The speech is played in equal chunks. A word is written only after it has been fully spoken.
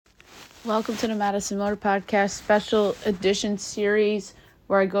Welcome to the Madison Motor Podcast special edition series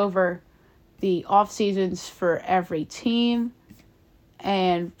where I go over the off seasons for every team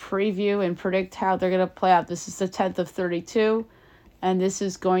and preview and predict how they're going to play out. This is the 10th of 32, and this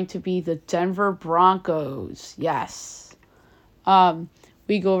is going to be the Denver Broncos. Yes.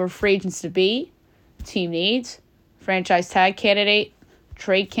 We go over free agents to be, team needs, franchise tag candidate,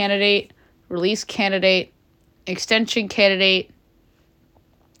 trade candidate, release candidate, extension candidate,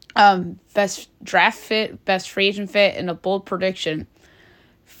 best draft fit, best free agent fit, and a bold prediction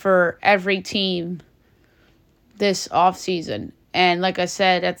for every team this offseason. And like I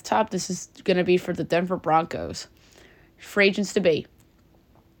said at the top, this is going to be for the Denver Broncos. Free agents to be.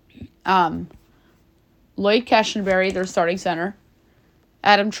 Lloyd Cashionberry, their starting center.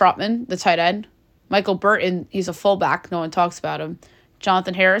 Adam Trotman, the tight end. Michael Burton, he's a fullback. No one talks about him.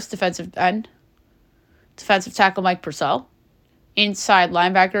 Jonathan Harris, defensive end. Defensive tackle Mike Purcell. Inside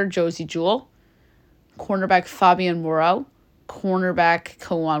linebacker Josie Jewell, cornerback Fabian Moreau, cornerback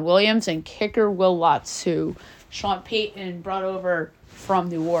Kwan Williams, and kicker Will Lutz, who Sean Payton brought over from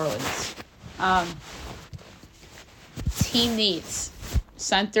New Orleans. Team needs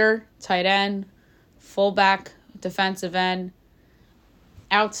center, tight end, fullback, defensive end,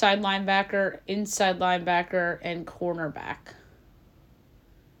 outside linebacker, inside linebacker, and cornerback.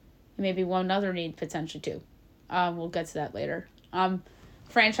 Maybe one other need potentially too. We'll get to that later.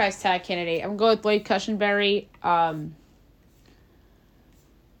 Franchise tag candidate. I'm going with Lloyd Cushenberry.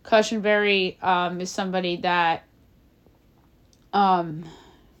 Cushenberry is somebody that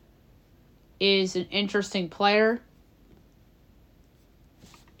is an interesting player.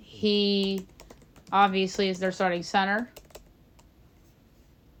 He obviously is their starting center.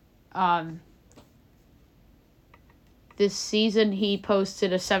 This season he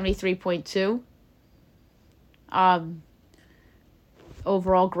posted a 73.2.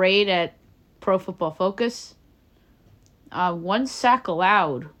 Overall grade at Pro Football Focus. 1 sack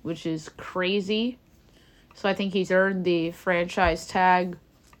allowed, which is crazy. So I think he's earned the franchise tag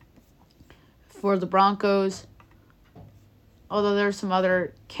for the Broncos. Although there's some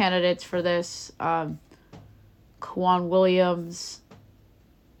other candidates for this. Kwan Williams.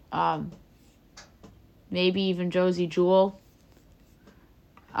 Maybe even Josie Jewell.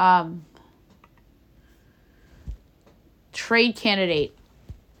 Trade candidate.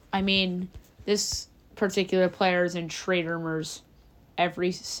 I mean, this particular player is in trade rumors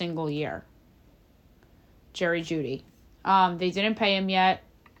every single year. Jerry Jeudy. They didn't pay him yet.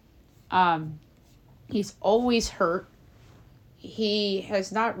 He's always hurt. He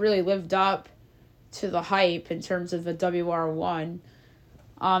has not really lived up to the hype in terms of the WR1.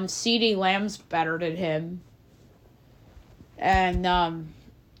 CeeDee Lamb's better than him. And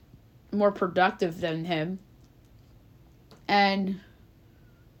more productive than him. And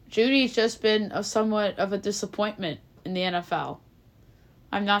Judy's just been somewhat of a disappointment in the NFL.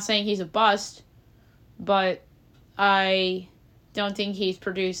 I'm not saying he's a bust, but I don't think he's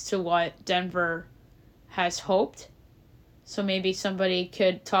produced to what Denver has hoped. So maybe somebody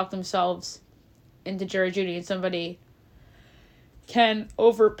could talk themselves into Jerry Jeudy and somebody can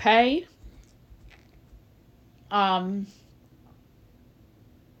overpay. I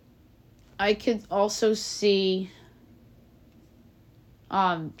could also see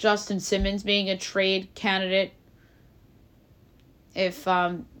Justin Simmons being a trade candidate if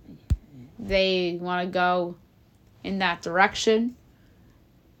they want to go in that direction.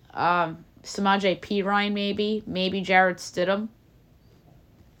 Samaje Perine maybe Jarrett Stidham.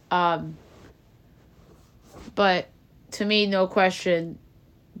 But to me, no question,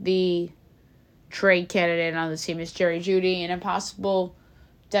 the trade candidate on the team is Jerry Jeudy. And impossible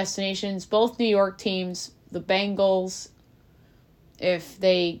destinations, both New York teams, the Bengals, if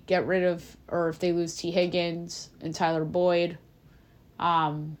they get rid of or if they lose T. Higgins and Tyler Boyd.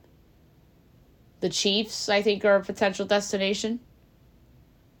 The Chiefs, I think, are a potential destination.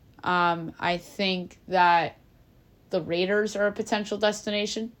 I think that the Raiders are a potential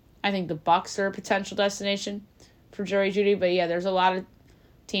destination. I think the Bucs are a potential destination for Jerry Jeudy. But yeah, there's a lot of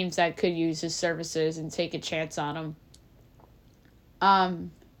teams that could use his services and take a chance on him.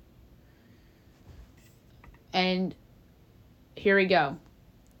 And here we go.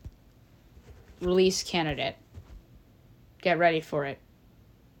 Release candidate. Get ready for it.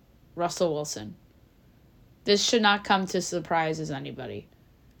 Russell Wilson. This should not come to surprise as anybody.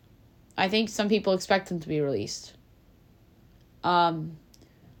 I think some people expect him to be released.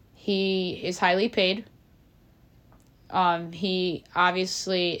 He is highly paid. He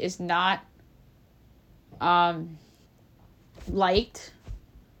obviously is not liked.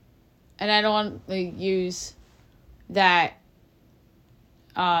 And I don't want to use that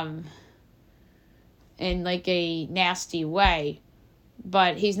in like a nasty way,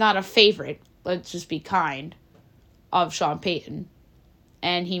 but he's not a favorite, let's just be kind, of Sean Payton.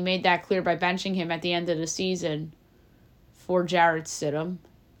 And he made that clear by benching him at the end of the season for Jarrett Stidham.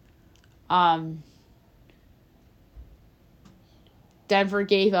 Denver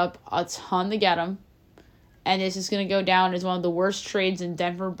gave up a ton to get him, and this is going to go down as one of the worst trades in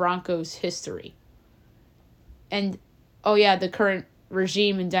Denver Broncos history. And, oh yeah, the current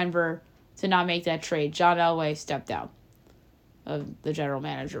regime in Denver did not make that trade. John Elway stepped down of the general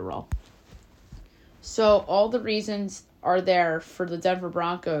manager role. So all the reasons are there for the Denver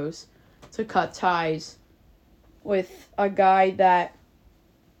Broncos to cut ties with a guy that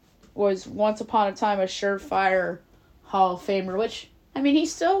was once upon a time a surefire Hall of Famer, which, I mean, he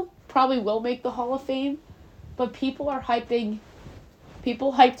still probably will make the Hall of Fame, but people hyped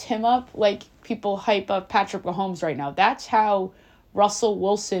him up like people hype up Patrick Mahomes right now. That's how Russell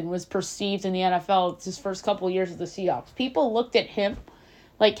Wilson was perceived in the NFL his first couple of years with the Seahawks. People looked at him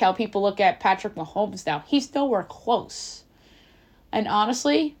like how people look at Patrick Mahomes now. He's nowhere close. And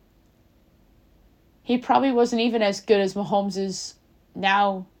honestly, he probably wasn't even as good as Mahomes is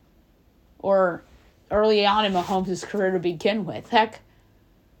now or early on in Mahomes' career to begin with. Heck,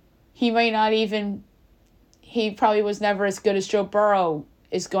 he probably was never as good as Joe Burrow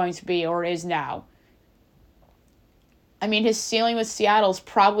is going to be or is now. I mean, his ceiling with Seattle is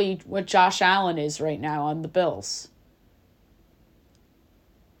probably what Josh Allen is right now on the Bills.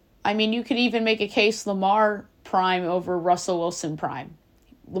 I mean, you could even make a case Lamar prime over Russell Wilson prime.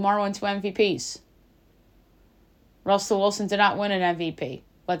 Lamar won 2 MVPs. Russell Wilson did not win an MVP.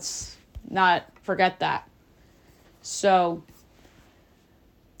 Let's not forget that. So,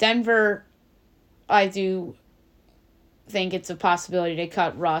 Denver, I do think it's a possibility to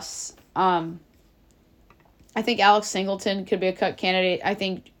cut Russ. I think Alex Singleton could be a cut candidate. I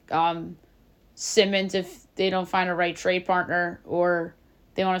think Simmons, if they don't find a right trade partner or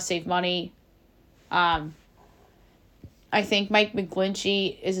they want to save money. I think Mike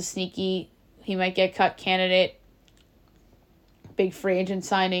McGlinchey is a sneaky, he might get cut candidate. Big free agent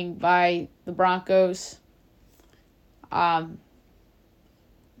signing by the Broncos. But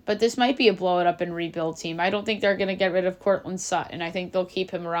this might be a blow it up and rebuild team. I don't think they're going to get rid of Cortland Sutton. I think they'll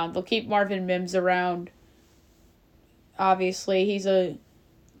keep him around. They'll keep Marvin Mims around. Obviously, he's a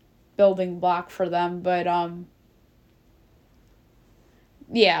building block for them. But,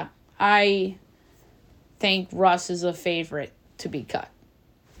 yeah, I think Russ is a favorite to be cut.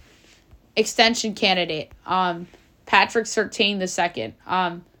 Extension candidate. Patrick Surtain II.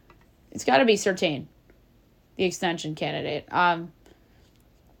 It's got to be Surtain, the extension candidate.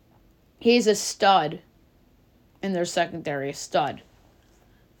 He's a stud in their secondary, a stud.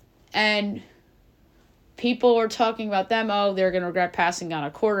 And people are talking about them, oh, they're going to regret passing on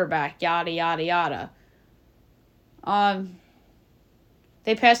a quarterback, yada, yada, yada.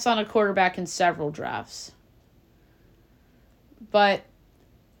 They passed on a quarterback in several drafts. But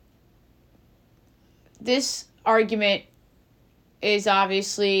this argument is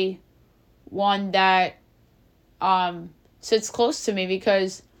obviously one that sits close to me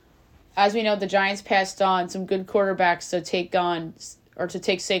because, as we know, the Giants passed on some good quarterbacks to take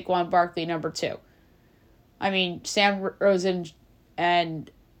Saquon Barkley number 2. I mean, Josh Rosen and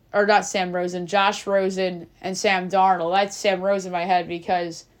Sam Darnold. That's Sam Rosen in my head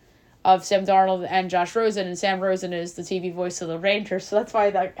because of Sam Darnold and Josh Rosen, and Sam Rosen is the TV voice of the Rangers, so that's why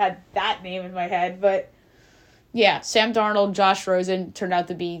I had that name in my head. But yeah, Sam Darnold, Josh Rosen turned out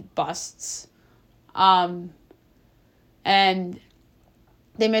to be busts. And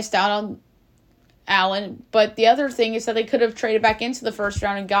they missed out on Allen. But the other thing is that they could have traded back into the first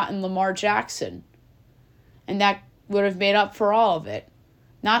round and gotten Lamar Jackson. And that would have made up for all of it.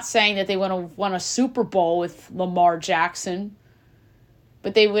 Not saying that they would have won a Super Bowl with Lamar Jackson.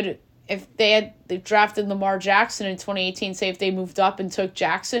 But they would, if they drafted Lamar Jackson in 2018, say if they moved up and took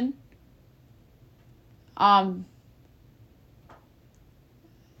Jackson.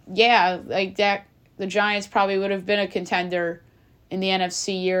 Yeah, like that, the Giants probably would have been a contender in the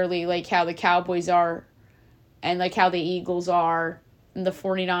NFC yearly, like how the Cowboys are and like how the Eagles are and the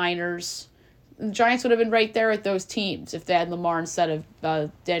 49ers. The Giants would have been right there at those teams if they had Lamar instead of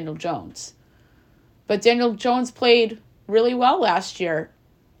Daniel Jones. But Daniel Jones played really well last year.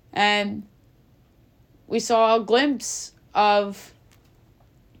 And we saw a glimpse of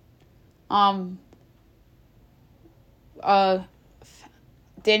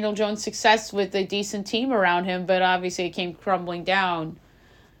Daniel Jones' success with a decent team around him, but obviously it came crumbling down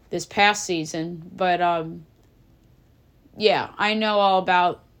this past season. But yeah, I know all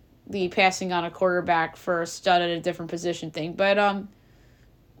about the passing on a quarterback for a stud at a different position thing. But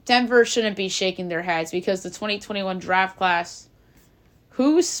Denver shouldn't be shaking their heads because the 2021 draft class,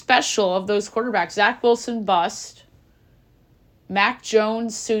 who's special of those quarterbacks? Zach Wilson bust. Mac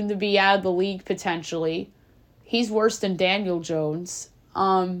Jones soon to be out of the league potentially. He's worse than Daniel Jones.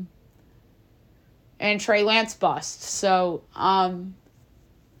 And Trey Lance bust. So,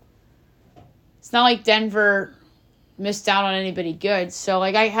 it's not like Denver missed out on anybody good. So,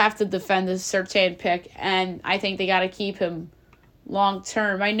 I have to defend the Surtain pick, and I think they got to keep him long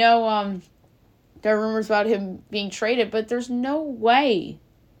term. I know there are rumors about him being traded, but there's no way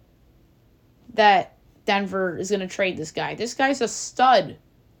that Denver is going to trade this guy. This guy's a stud,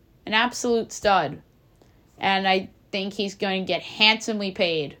 an absolute stud. And I think he's going to get handsomely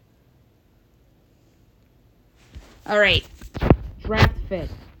paid. All right. Draft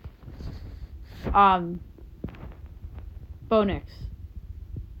fit. Bo Nix.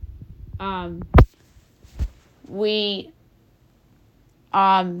 We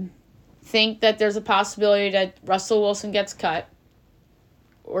think that there's a possibility that Russell Wilson gets cut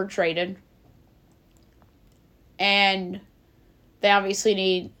or traded. And they obviously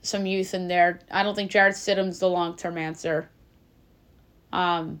need some youth in there. I don't think Jarrett Stidham's the long-term answer.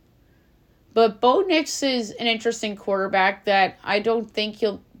 But Bo Nix is an interesting quarterback that I don't think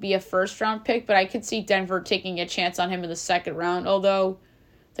he'll be a first-round pick, but I could see Denver taking a chance on him in the second round, although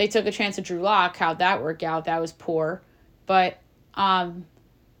they took a chance at Drew Lock. How'd that work out? That was poor. But Bo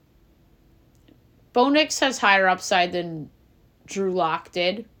Nix has higher upside than Drew Lock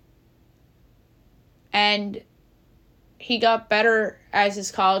did. And he got better as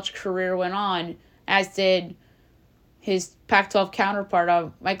his college career went on, as did his Pac-12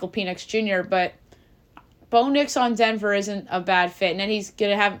 counterpart, Michael Penix Jr., but Bo Nix on Denver isn't a bad fit, and then he's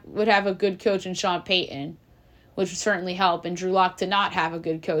would have a good coach in Sean Payton, which would certainly help, and Drew Lock did not have a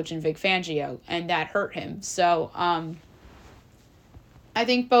good coach in Vic Fangio, and that hurt him. So, I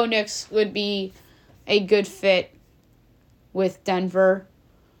think Bo Nix would be a good fit with Denver.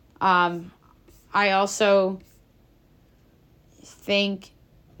 I also think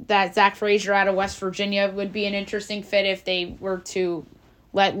that Zach Frazier out of West Virginia would be an interesting fit if they were to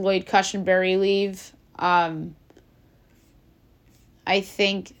let Lloyd Cushenberry leave. I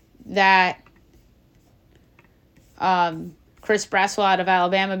think that Chris Braswell out of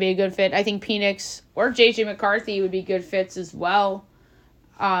Alabama would be a good fit. I think Penix or J.J. McCarthy would be good fits as well.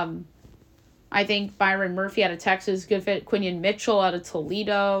 I think Byron Murphy out of Texas, good fit. Quinion Mitchell out of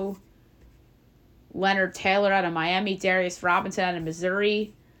Toledo. Leonard Taylor out of Miami. Darius Robinson out of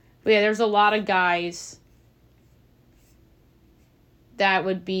Missouri. But yeah, there's a lot of guys that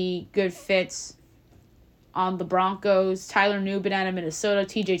would be good fits on the Broncos. Tyler Nubin out of Minnesota.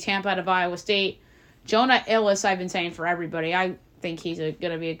 TJ Tampa out of Iowa State. Jonah Illis, I've been saying for everybody. I think he's going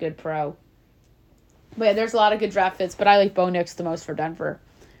to be a good pro. But yeah, there's a lot of good draft fits, but I like Bo Nix the most for Denver.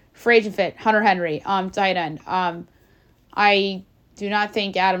 Free agent fit, Hunter Henry, tight end. I do not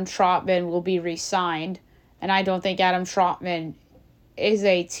think Adam Trautman will be re-signed, and I don't think Adam Trautman is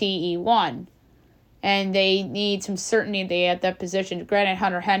a TE1. And they need some certainty at that position. Granted,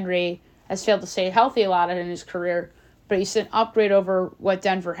 Hunter Henry has failed to stay healthy a lot in his career, but he's an upgrade over what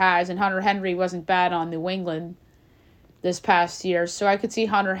Denver has, and Hunter Henry wasn't bad on New England this past year. So I could see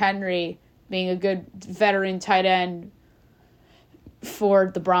Hunter Henry being a good veteran tight end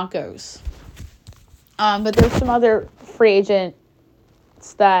for the Broncos. But there's some other free agents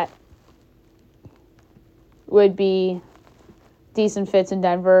that would be decent fits in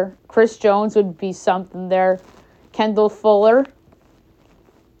Denver. Chris Jones would be something there. Kendall Fuller.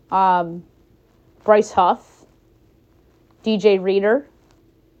 Bryce Huff. DJ Reader.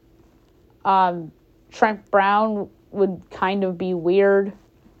 Trent Brown would kind of be weird.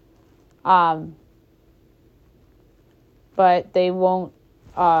 But they won't.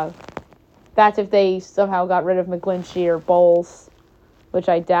 That's if they somehow got rid of McGlinchey or Bowles, which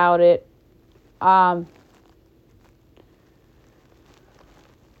I doubt it. I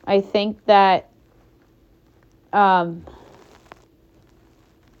think that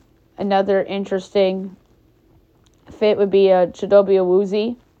another interesting fit would be a Chidobe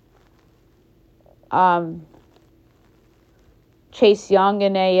Awuzie. Chase Young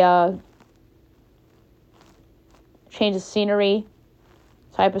in a change of scenery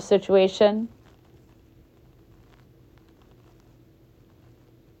type of situation.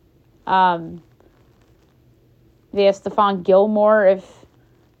 Stephon Gilmore if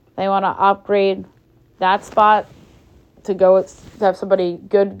they want to upgrade that spot to have somebody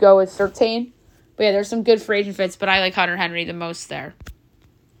good go with Surtain. But yeah, there's some good free agent fits, but I like Hunter Henry the most there.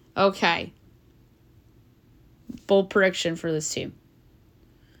 Okay. Bold prediction for this team.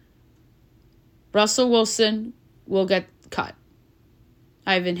 Russell Wilson will get cut.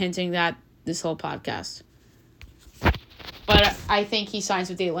 I've been hinting that this whole podcast. But I think he signs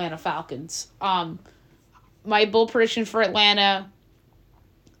with the Atlanta Falcons. My bold prediction for Atlanta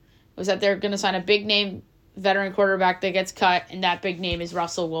was that they're going to sign a big-name veteran quarterback that gets cut, and that big name is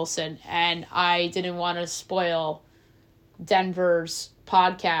Russell Wilson. And I didn't want to spoil Denver's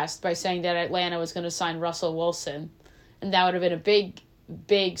podcast by saying that Atlanta was going to sign Russell Wilson. And that would have been a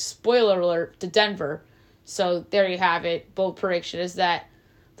big spoiler alert to Denver. So there you have it. Bold prediction is that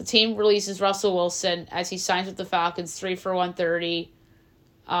the team releases Russell Wilson as he signs with the Falcons, 3 for $130.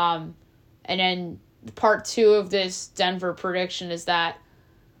 And then part 2 of this Denver prediction is that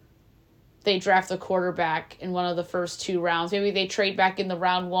they draft a quarterback in one of the first 2 rounds. Maybe they trade back in the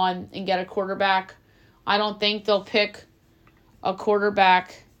round 1 and get a quarterback. I don't think they'll pick a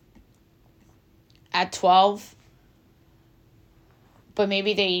quarterback at 12. But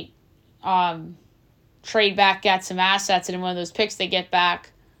maybe they trade back, get some assets, and in one of those picks they get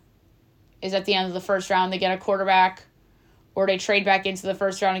back is at the end of the first round they get a quarterback, or they trade back into the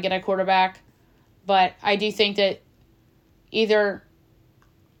first round and get a quarterback. But I do think that either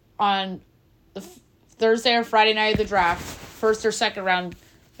on the Thursday or Friday night of the draft, first or second round,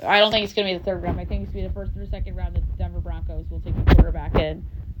 I don't think it's going to be the third round. I think it's going to be the first or second round that the Denver Broncos will take the quarterback in.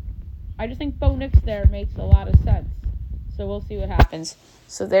 I just think Bo Nix there makes a lot of sense. So we'll see what happens.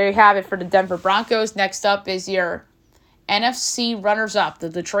 So there you have it for the Denver Broncos. Next up is your NFC runners-up, the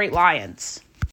Detroit Lions.